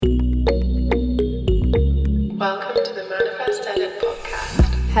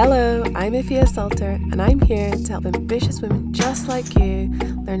Hello, I'm Ifia Salter, and I'm here to help ambitious women just like you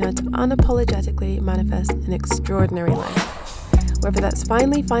learn how to unapologetically manifest an extraordinary life. Whether that's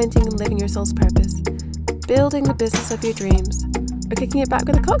finally finding and living your soul's purpose, building the business of your dreams, or kicking it back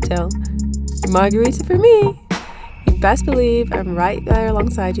with a cocktail. Margarita for me! You best believe I'm right there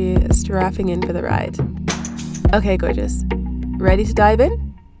alongside you, strapping in for the ride. Okay, gorgeous. Ready to dive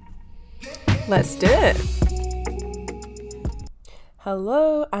in? Let's do it!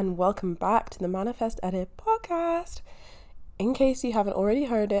 Hello and welcome back to the Manifest Edit podcast. In case you haven't already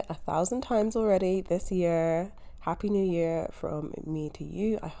heard it 1,000 times already this year, Happy New Year from me to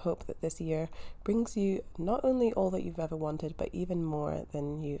you. I hope that this year brings you not only all that you've ever wanted, but even more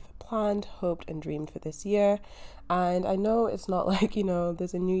than you've planned, hoped, and dreamed for this year. And I know it's not like,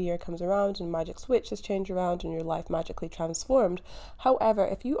 there's a new year comes around and magic switch has changed around and your life magically transformed. However,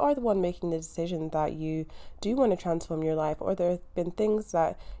 if you are the one making the decision that you do want to transform your life, or there have been things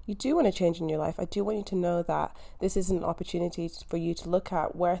that you do want to change in your life, I do want you to know that this is an opportunity for you to look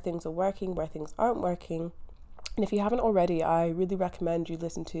at where things are working, where things aren't working. And if you haven't already, I really recommend you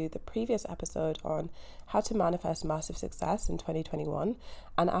listen to the previous episode on how to manifest massive success in 2021.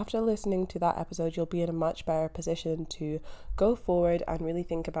 And after listening to that episode, you'll be in a much better position to go forward and really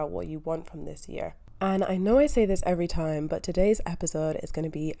think about what you want from this year. And I know I say this every time, but today's episode is going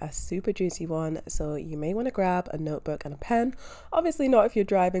to be a super juicy one. So you may want to grab a notebook and a pen. Obviously not if you're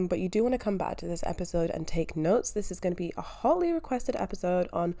driving, but you do want to come back to this episode and take notes. This is going to be a hotly requested episode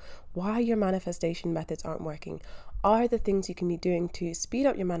on why your manifestation methods aren't working. Are the things you can be doing to speed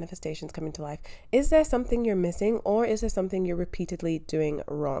up your manifestations coming to life? Is there something you're missing, or is there something you're repeatedly doing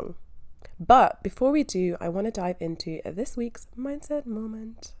wrong? But before we do, I want to dive into this week's mindset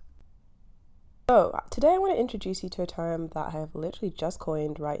moment. So today I want to introduce you to a term that I have literally just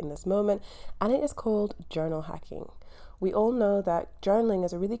coined right in this moment, and it is called journal hacking. We all know that journaling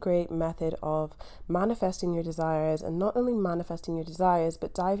is a really great method of manifesting your desires, and not only manifesting your desires,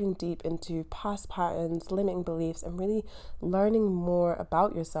 but diving deep into past patterns, limiting beliefs, and really learning more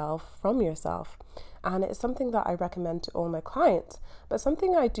about yourself from yourself. And it's something that I recommend to all my clients. But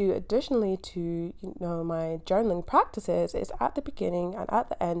something I do additionally to, my journaling practices is at the beginning and at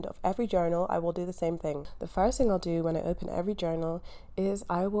the end of every journal, I will do the same thing. The first thing I'll do when I open every journal is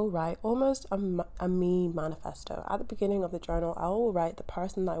I will write almost a me manifesto. At the beginning of the journal, I will write the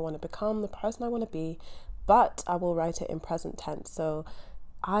person that I want to become, the person I want to be, but I will write it in present tense. So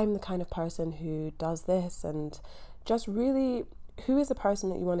I'm the kind of person who does this, and just really, who is the person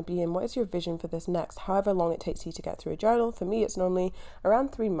that you want to be, and what is your vision for this next, however long it takes you to get through a journal. For me, it's normally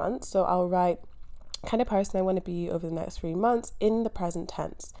around 3 months. So I'll write kind of person I want to be over the next 3 months in the present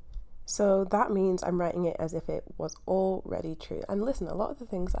tense. So that means I'm writing it as if it was already true. And listen, a lot of the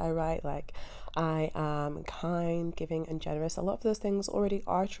things I write, like I am kind, giving, and generous, a lot of those things already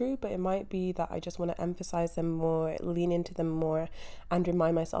are true, but it might be that I just want to emphasize them more, lean into them more, and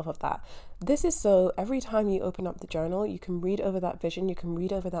remind myself of that. This is so every time you open up the journal, you can read over that vision, you can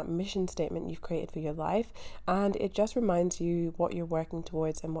read over that mission statement you've created for your life, and it just reminds you what you're working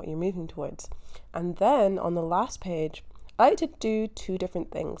towards and what you're moving towards. And then on the last page, I like to do 2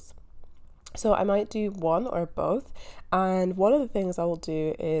 different things. So I might do one or both, and one of the things I will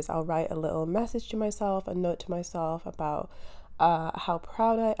do is I'll write a little message to myself, a note to myself about how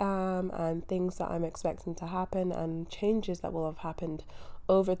proud I am and things that I'm expecting to happen and changes that will have happened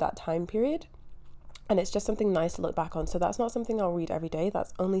over that time period. And it's just something nice to look back on. So that's not something I'll read every day.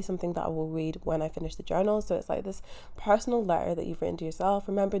 That's only something that I will read when I finish the journal. So it's like this personal letter that you've written to yourself.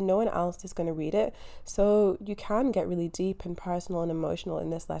 Remember, no one else is going to read it. So you can get really deep and personal and emotional in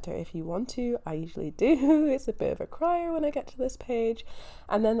this letter if you want to. I usually do. It's a bit of a crier when I get to this page.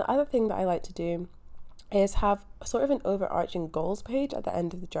 And then the other thing that I like to do is have sort of an overarching goals page at the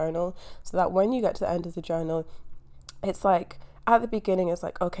end of the journal, so that when you get to the end of the journal, it's like, at the beginning, it's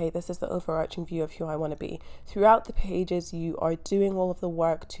like, okay, this is the overarching view of who I want to be. Throughout the pages, you are doing all of the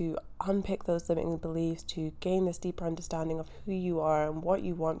work to unpick those limiting beliefs, to gain this deeper understanding of who you are and what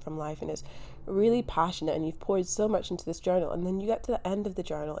you want from life. And it's really passionate, and you've poured so much into this journal. And then you get to the end of the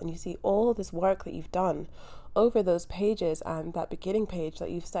journal and you see all this work that you've done over those pages, and that beginning page that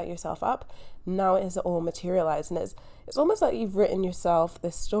you've set yourself up, now it is all materialized. And it's almost like you've written yourself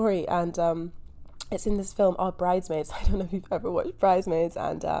this story. And it's in this film, Bridesmaids. I don't know if you've ever watched Bridesmaids.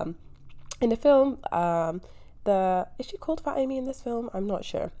 And in the film, is she called Fat Amy in this film? I'm not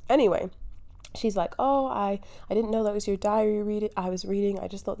sure. Anyway, she's like, oh, I didn't know that was your diary I was reading. I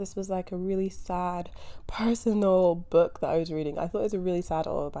just thought this was like a really sad personal book that I was reading. I thought it was a really sad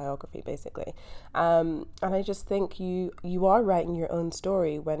autobiography, basically. And I just think you are writing your own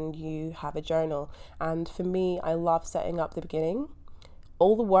story when you have a journal. And for me, I love setting up the beginning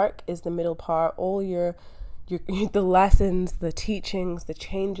all the work is the middle part, all your the lessons, the teachings, the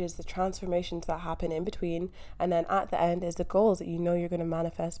changes, the transformations that happen in between, and then at the end is the goals that you know you're going to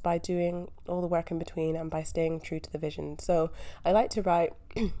manifest by doing all the work in between and by staying true to the vision. So I like to write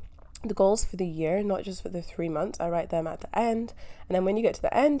the goals for the year, not just for the 3 months. I write them at the end, and then when you get to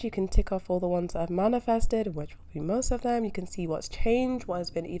the end, you can tick off all the ones that I've manifested, which will be most of them. You can see what's changed, what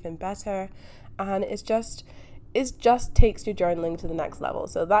has been even better, and it just takes your journaling to the next level.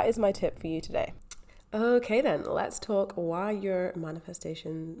 So that is my tip for you today. Okay, then let's talk why your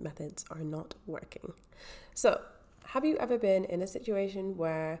manifestation methods are not working. So, have you ever been in a situation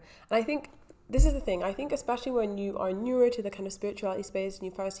where, and I think this is the thing, I think especially when you are newer to the kind of spirituality space and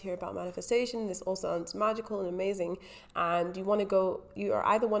you first hear about manifestation, this all sounds magical and amazing, and you are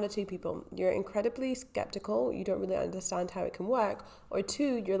either one or two people. You're incredibly skeptical, you don't really understand how it can work, or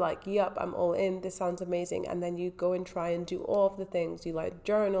two, you're like, yep, I'm all in, this sounds amazing, and then you go and try and do all of the things. You like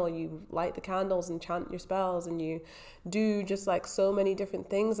journal, you light the candles and chant your spells, and you do just like so many different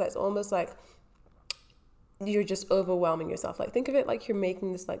things that's almost like you're just overwhelming yourself. Like, think of it like you're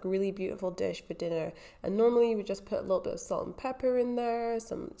making this like really beautiful dish for dinner, and normally you would just put a little bit of salt and pepper in there,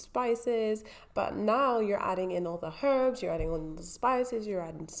 some spices, but now you're adding in all the herbs, you're adding all the spices, you're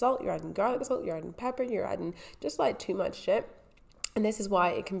adding salt, you're adding garlic salt, you're adding pepper, you're adding just like too much shit. And this is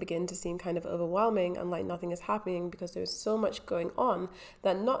why it can begin to seem kind of overwhelming and like nothing is happening, because there's so much going on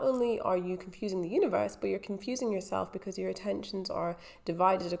that not only are you confusing the universe, but you're confusing yourself because your attentions are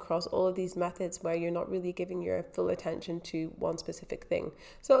divided across all of these methods where you're not really giving your full attention to one specific thing.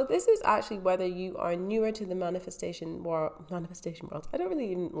 So this is actually whether you are newer to the manifestation world. I don't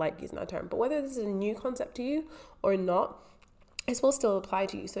really even like using that term, but whether this is a new concept to you or not, this will still apply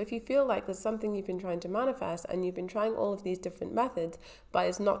to you. So if you feel like there's something you've been trying to manifest and you've been trying all of these different methods, but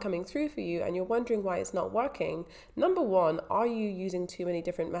it's not coming through for you and you're wondering why it's not working, number one, are you using too many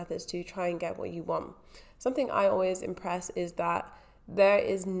different methods to try and get what you want? Something I always impress is that there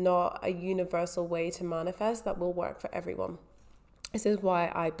is not a universal way to manifest that will work for everyone. This is why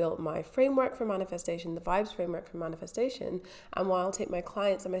I built my framework for manifestation, the Vibes framework for manifestation, and why I'll take my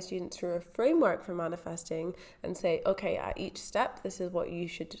clients and my students through a framework for manifesting and say, okay, at each step, this is what you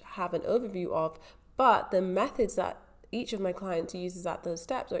should have an overview of, but the methods that each of my clients uses at those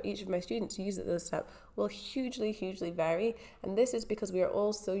steps, or each of my students use at those steps, will hugely vary. And this is because we are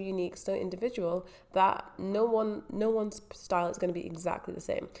all so unique, so individual, that no one's style is going to be exactly the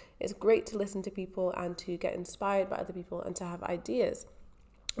same. It's great to listen to people and to get inspired by other people and to have ideas.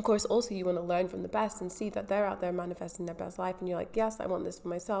 Of course, also you want to learn from the best and see that they're out there manifesting their best life, and you're like, yes, I want this for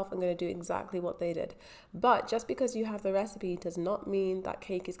myself. I'm going to do exactly what they did. But just because you have the recipe does not mean that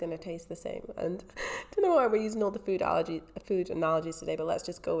cake is going to taste the same. And I don't know why we're using all the food analogies today, but let's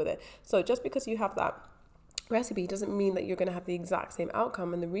just go with it. So just because you have that recipe doesn't mean that you're going to have the exact same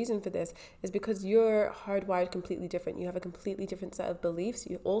outcome. And the reason for this is because you're hardwired completely different. You have a completely different set of beliefs.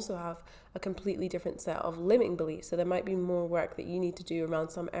 You also have a completely different set of limiting beliefs. So there might be more work that you need to do around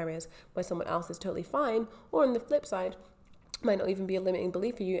some areas where someone else is totally fine, or on the flip side, might not even be a limiting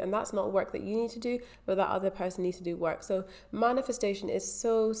belief for you, and that's not work that you need to do, but that other person needs to do work. So manifestation is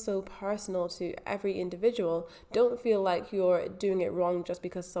so personal to every individual. Don't feel like you're doing it wrong just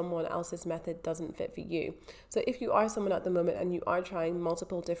because someone else's method doesn't fit for you. So if you are someone at the moment and you are trying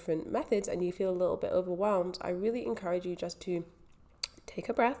multiple different methods and you feel a little bit overwhelmed, I really encourage you just to take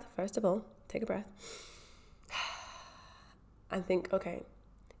a breath. First of all, take a breath and think, okay,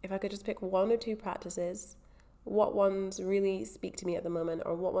 if I could just pick one or two practices, what ones really speak to me at the moment,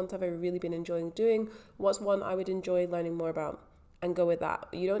 or what ones have I really been enjoying doing? What's one I would enjoy learning more about? And go with that.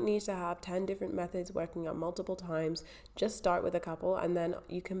 You don't need to have 10 different methods working out multiple times. Just start with a couple, and then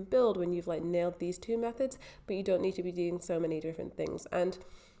you can build when you've like nailed these two methods, but you don't need to be doing so many different things. And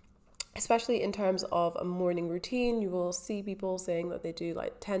especially in terms of a morning routine, you will see people saying that they do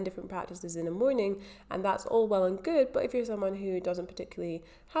like 10 different practices in the morning, and that's all well and good. But if you're someone who doesn't particularly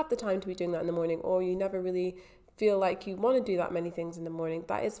have the time to be doing that in the morning, or you never really feel like you want to do that many things in the morning,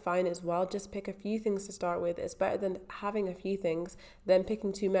 that is fine as well. Just pick a few things to start with. It's better than having a few things than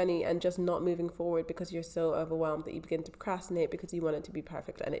picking too many and just not moving forward because you're so overwhelmed that you begin to procrastinate because you want it to be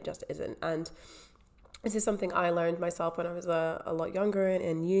perfect and it just isn't. And this is something I learned myself when I was a lot younger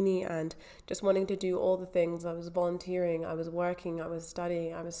in uni, and just wanting to do all the things. I was volunteering, I was working, I was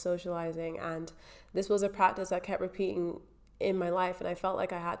studying, I was socializing, and this was a practice I kept repeating in my life, and I felt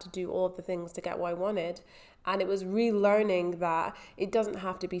like I had to do all of the things to get what I wanted. And it was relearning that it doesn't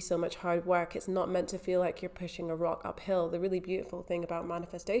have to be so much hard work. It's not meant to feel like you're pushing a rock uphill. The really beautiful thing about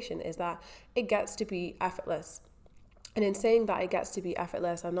manifestation is that it gets to be effortless. And in saying that it gets to be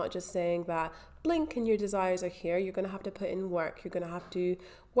effortless, I'm not just saying that blink and your desires are here. You're going to have to put in work. You're going to have to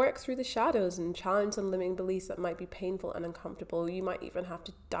work through the shadows and challenge some limiting beliefs that might be painful and uncomfortable. You might even have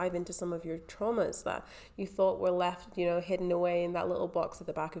to dive into some of your traumas that you thought were left, hidden away in that little box at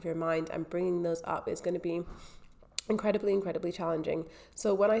the back of your mind, and bringing those up is going to be incredibly challenging.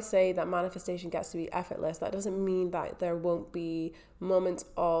 So when I say that manifestation gets to be effortless, that doesn't mean that there won't be moments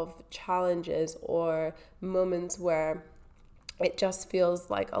of challenges or moments where it just feels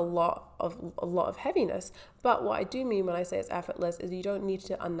like a lot of heaviness. But what I do mean when I say it's effortless is you don't need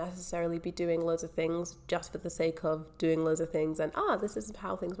to unnecessarily be doing loads of things just for the sake of doing loads of things and this is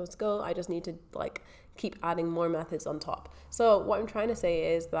how things must go. I just need to keep adding more methods on top. So what I'm trying to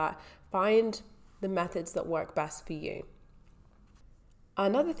say is that find the methods that work best for you.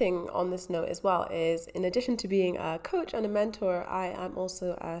 Another thing on this note as well is, in addition to being a coach and a mentor, I am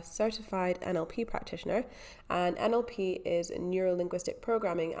also a certified NLP practitioner. And NLP is neuro-linguistic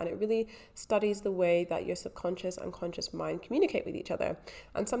programming, and it really studies the way that your subconscious and conscious mind communicate with each other.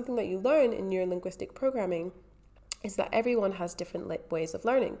 And something that you learn in neuro-linguistic programming is that everyone has different ways of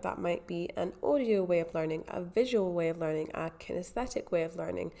learning. That might be an audio way of learning, a visual way of learning, a kinesthetic way of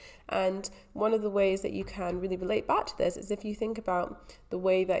learning. And one of the ways that you can really relate back to this is if you think about the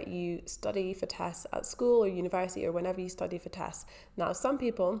way that you study for tests at school or university or whenever you study for tests. Now, some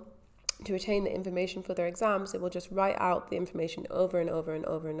people, to retain the information for their exams, they will just write out the information over and over and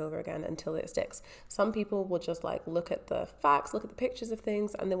over and over again until it sticks. Some people will just look at the facts, look at the pictures of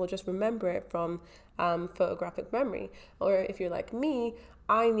things, and they will just remember it from photographic memory. Or if you're like me,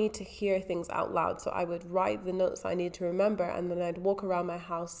 I need to hear things out loud. So I would write the notes I need to remember, and then I'd walk around my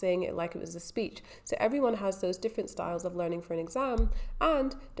house saying it like it was a speech. So everyone has those different styles of learning for an exam.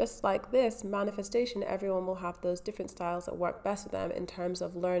 And just like this manifestation, everyone will have those different styles that work best for them in terms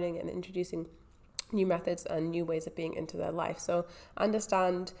of learning and introducing new methods and new ways of being into their life. So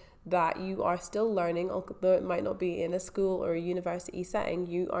understand that you are still learning, although it might not be in a school or a university setting.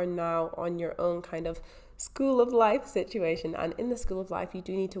 You are now on your own kind of school of life situation, and in the school of life you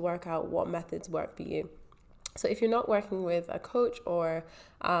do need to work out what methods work for you. So if you're not working with a coach or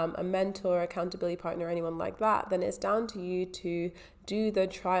a mentor, accountability partner, or anyone like that, then it's down to you to do the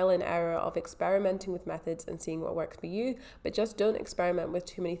trial and error of experimenting with methods and seeing what works for you. But just don't experiment with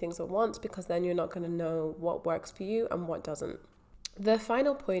too many things at once, because then you're not going to know what works for you and what doesn't. The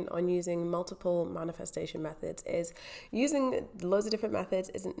final point on using multiple manifestation methods is using loads of different methods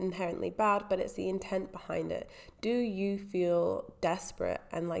isn't inherently bad, but it's the intent behind it. Do you feel desperate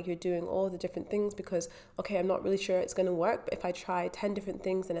and like you're doing all the different things because, okay, I'm not really sure it's going to work, but if I try 10 different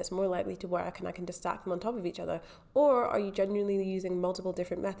things, then it's more likely to work and I can just stack them on top of each other? Or are you genuinely using multiple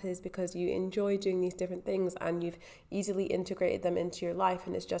different methods because you enjoy doing these different things and you've easily integrated them into your life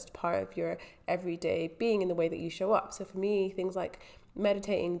and it's just part of your everyday being in the way that you show up? So for me, things like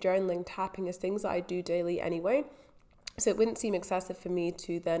meditating, journaling, tapping is things that I do daily anyway. So it wouldn't seem excessive for me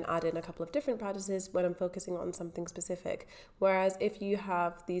to then add in a couple of different practices when I'm focusing on something specific. Whereas if you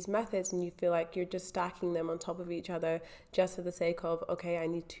have these methods and you feel like you're just stacking them on top of each other just for the sake of, okay, I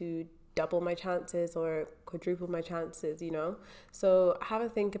need to double my chances or quadruple my chances, So have a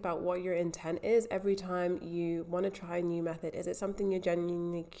think about what your intent is every time you want to try a new method. Is it something you're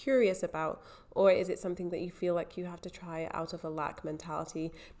genuinely curious about, or is it something that you feel like you have to try out of a lack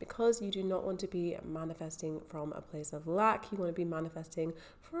mentality? Because you do not want to be manifesting from a place of lack. You want to be manifesting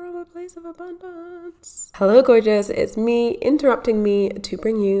from a place of abundance. Hello, gorgeous. It's me interrupting me to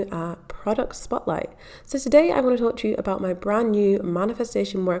bring you a product spotlight. So today I want to talk to you about my brand new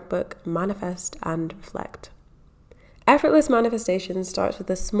manifestation workbook, Manifest and Reflect. Effortless manifestation starts with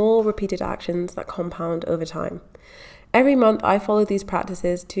the small repeated actions that compound over time. Every month I follow these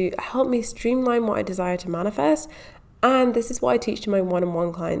practices to help me streamline what I desire to manifest, and this is what I teach to my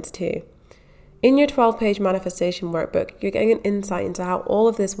one-on-one clients too. In your 12-page manifestation workbook, you're getting an insight into how all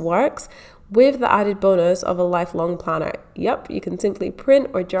of this works with the added bonus of a lifelong planner. Yep, you can simply print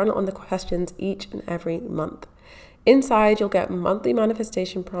or journal on the questions each and every month. Inside, you'll get monthly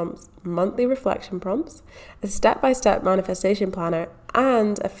manifestation prompts, monthly reflection prompts, a step-by-step manifestation planner,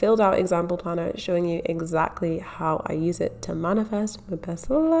 and a filled-out example planner showing you exactly how I use it to manifest my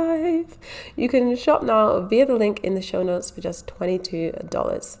best life. You can shop now via the link in the show notes for just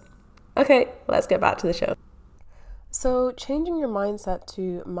 $22. Okay, let's get back to the show. So changing your mindset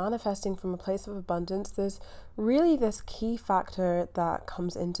to manifesting from a place of abundance, there's really this key factor that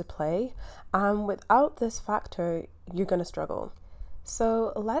comes into play. And without this factor, you're going to struggle.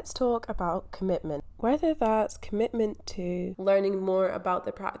 So let's talk about commitment. Whether that's commitment to learning more about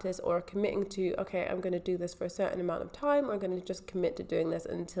the practice or committing to, okay, I'm going to do this for a certain amount of time, or I'm going to just commit to doing this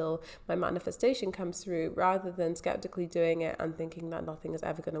until my manifestation comes through, rather than skeptically doing it and thinking that nothing is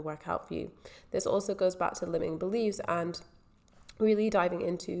ever going to work out for you. This also goes back to limiting beliefs and really diving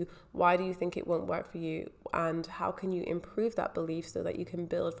into why do you think it won't work for you and how can you improve that belief so that you can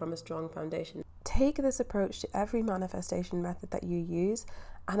build from a strong foundation. Take this approach to every manifestation method that you use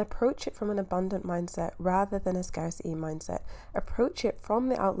and approach it from an abundant mindset rather than a scarcity mindset. Approach it from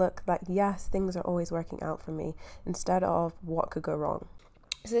the outlook that yes, things are always working out for me, instead of what could go wrong.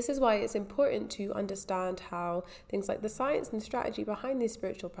 So this is why it's important to understand how things like the science and strategy behind these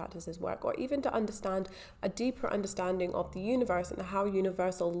spiritual practices work, or even to understand a deeper understanding of the universe and how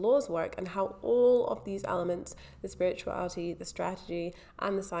universal laws work, and how all of these elements, the spirituality, the strategy,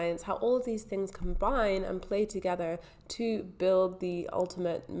 and the science, how all of these things combine and play together to build the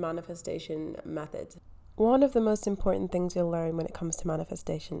ultimate manifestation method. One of the most important things you'll learn when it comes to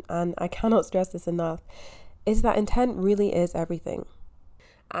manifestation, and I cannot stress this enough, is that intent really is everything.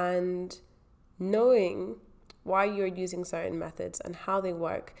 And knowing why you're using certain methods and how they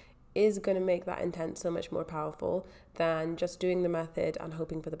work is going to make that intent so much more powerful than just doing the method and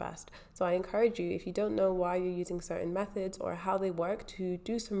hoping for the best. So I encourage you, if you don't know why you're using certain methods or how they work, to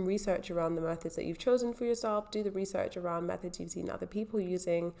do some research around the methods that you've chosen for yourself, do the research around methods you've seen other people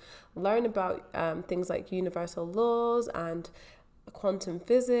using, learn about things like universal laws and quantum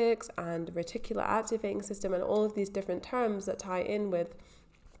physics and reticular activating system and all of these different terms that tie in with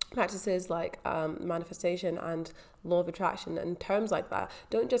practices like manifestation and law of attraction and terms like that.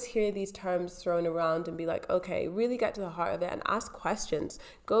 Don't just hear these terms thrown around and be like, okay, really get to the heart of it and ask questions.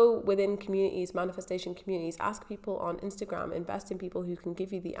 Go within communities, manifestation communities, ask people on Instagram, invest in people who can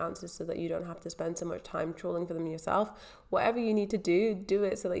give you the answers so that you don't have to spend so much time trolling for them yourself. Whatever you need to do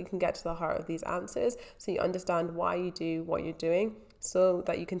it so that you can get to the heart of these answers, so you understand why you do what you're doing, so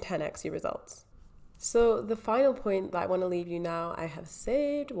that you can 10x your results. So the final point that I want to leave you now, I have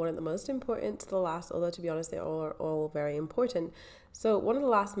saved one of the most important to the last, although to be honest, they are all very important. So one of the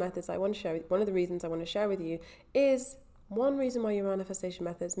last methods I want to share, one of the reasons I want to share with you is one reason why your manifestation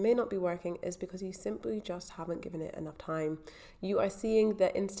methods may not be working is because you simply just haven't given it enough time. You are seeing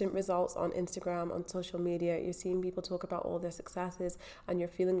the instant results on Instagram, on social media. You're seeing people talk about all their successes and you're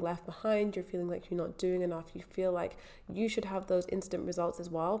feeling left behind. You're feeling like you're not doing enough. You feel like you should have those instant results as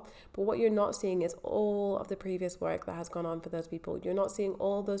well. But what you're not seeing is all of the previous work that has gone on for those people. You're not seeing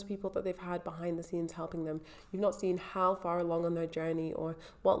all those people that they've had behind the scenes helping them. You've not seen how far along on their journey or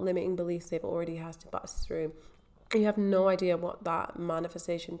what limiting beliefs they've already had to bust through. You have no idea what that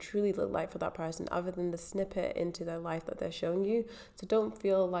manifestation truly looked like for that person other than the snippet into their life that they're showing you. So don't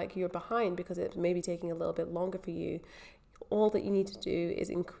feel like you're behind because it may be taking a little bit longer for you. All that you need to do is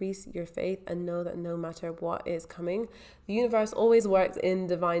increase your faith and know that no matter what is coming, the universe always works in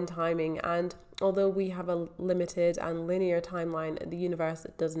divine timing. And although we have a limited and linear timeline, the universe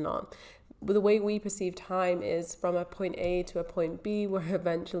does not. The way we perceive time is from a point A to a point B, where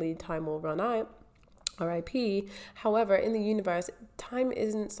eventually time will run out. RIP. However, in the universe, time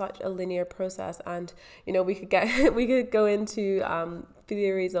isn't such a linear process, and we could go into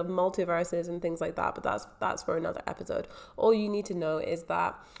theories of multiverses and things like that, but that's for another episode. All you need to know is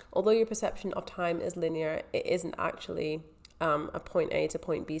that although your perception of time is linear, it isn't actually a point A to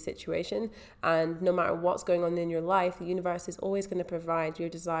point B situation. And no matter what's going on in your life, the universe is always going to provide your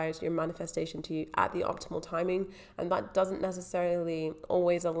desires, your manifestation to you at the optimal timing, and that doesn't necessarily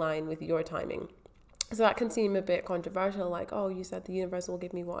always align with your timing. So that can seem a bit controversial, like, oh, you said the universe will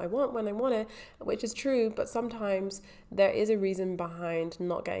give me what I want when I want it, which is true, but sometimes there is a reason behind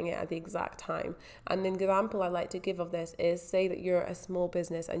not getting it at the exact time. And an example I like to give of this is, say that you're a small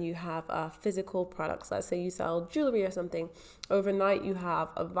business and you have physical products. Let's say you sell jewelry or something. Overnight, you have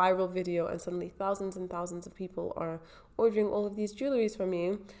a viral video and suddenly thousands and thousands of people are ordering all of these jewelries from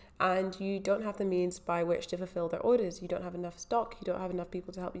you, and you don't have the means by which to fulfill their orders. You don't have enough stock, you don't have enough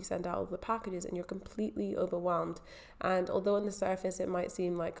people to help you send out all the packages, and you're completely overwhelmed. And although on the surface it might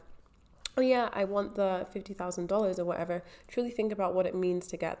seem like, oh yeah, I want the $50,000 or whatever, truly think about what it means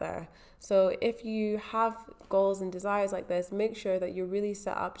to get there. So if you have goals and desires like this, make sure that you're really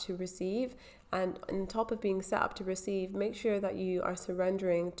set up to receive. And on top of being set up to receive, make sure that you are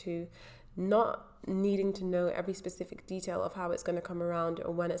surrendering to not needing to know every specific detail of how it's going to come around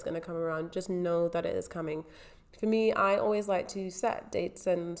or when it's going to come around. Just know that it is coming. For me, I always like to set dates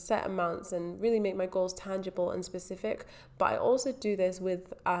and set amounts and really make my goals tangible and specific. But I also do this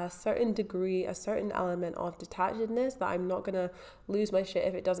with a certain degree, a certain element of detachedness, that I'm not going to lose my shit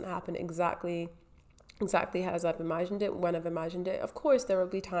if it doesn't happen exactly exactly as I've imagined it, when I've imagined it. Of course, there will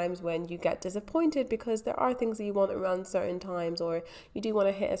be times when you get disappointed because there are things that you want around certain times, or you do want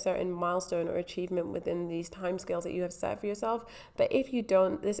to hit a certain milestone or achievement within these timescales that you have set for yourself. But if you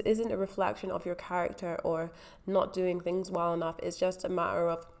don't, this isn't a reflection of your character or not doing things well enough. It's just a matter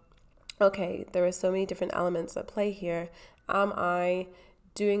of, okay, there are so many different elements at play here. Am I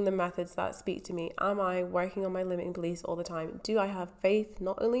doing the methods that speak to me? Am I working on my limiting beliefs all the time? Do I have faith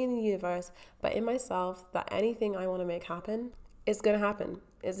not only in the universe but in myself that anything I want to make happen is going to happen?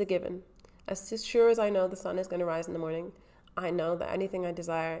 Is a given. As sure as I know the sun is going to rise in the morning, I know that anything I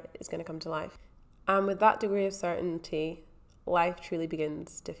desire is going to come to life. And with that degree of certainty, life truly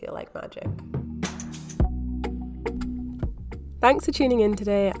begins to feel like magic. Thanks for tuning in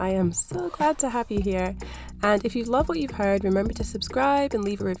today. I am so glad to have you here. And if you love what you've heard, remember to subscribe and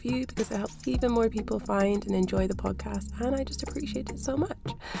leave a review because it helps even more people find and enjoy the podcast. And I just appreciate it so much.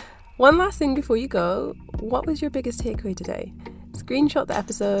 One last thing before you go. What was your biggest takeaway today? Screenshot the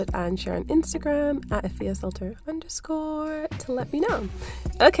episode and share on Instagram at @AfiaSalter_ to let me know.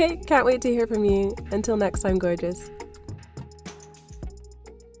 Okay, can't wait to hear from you. Until next time, gorgeous.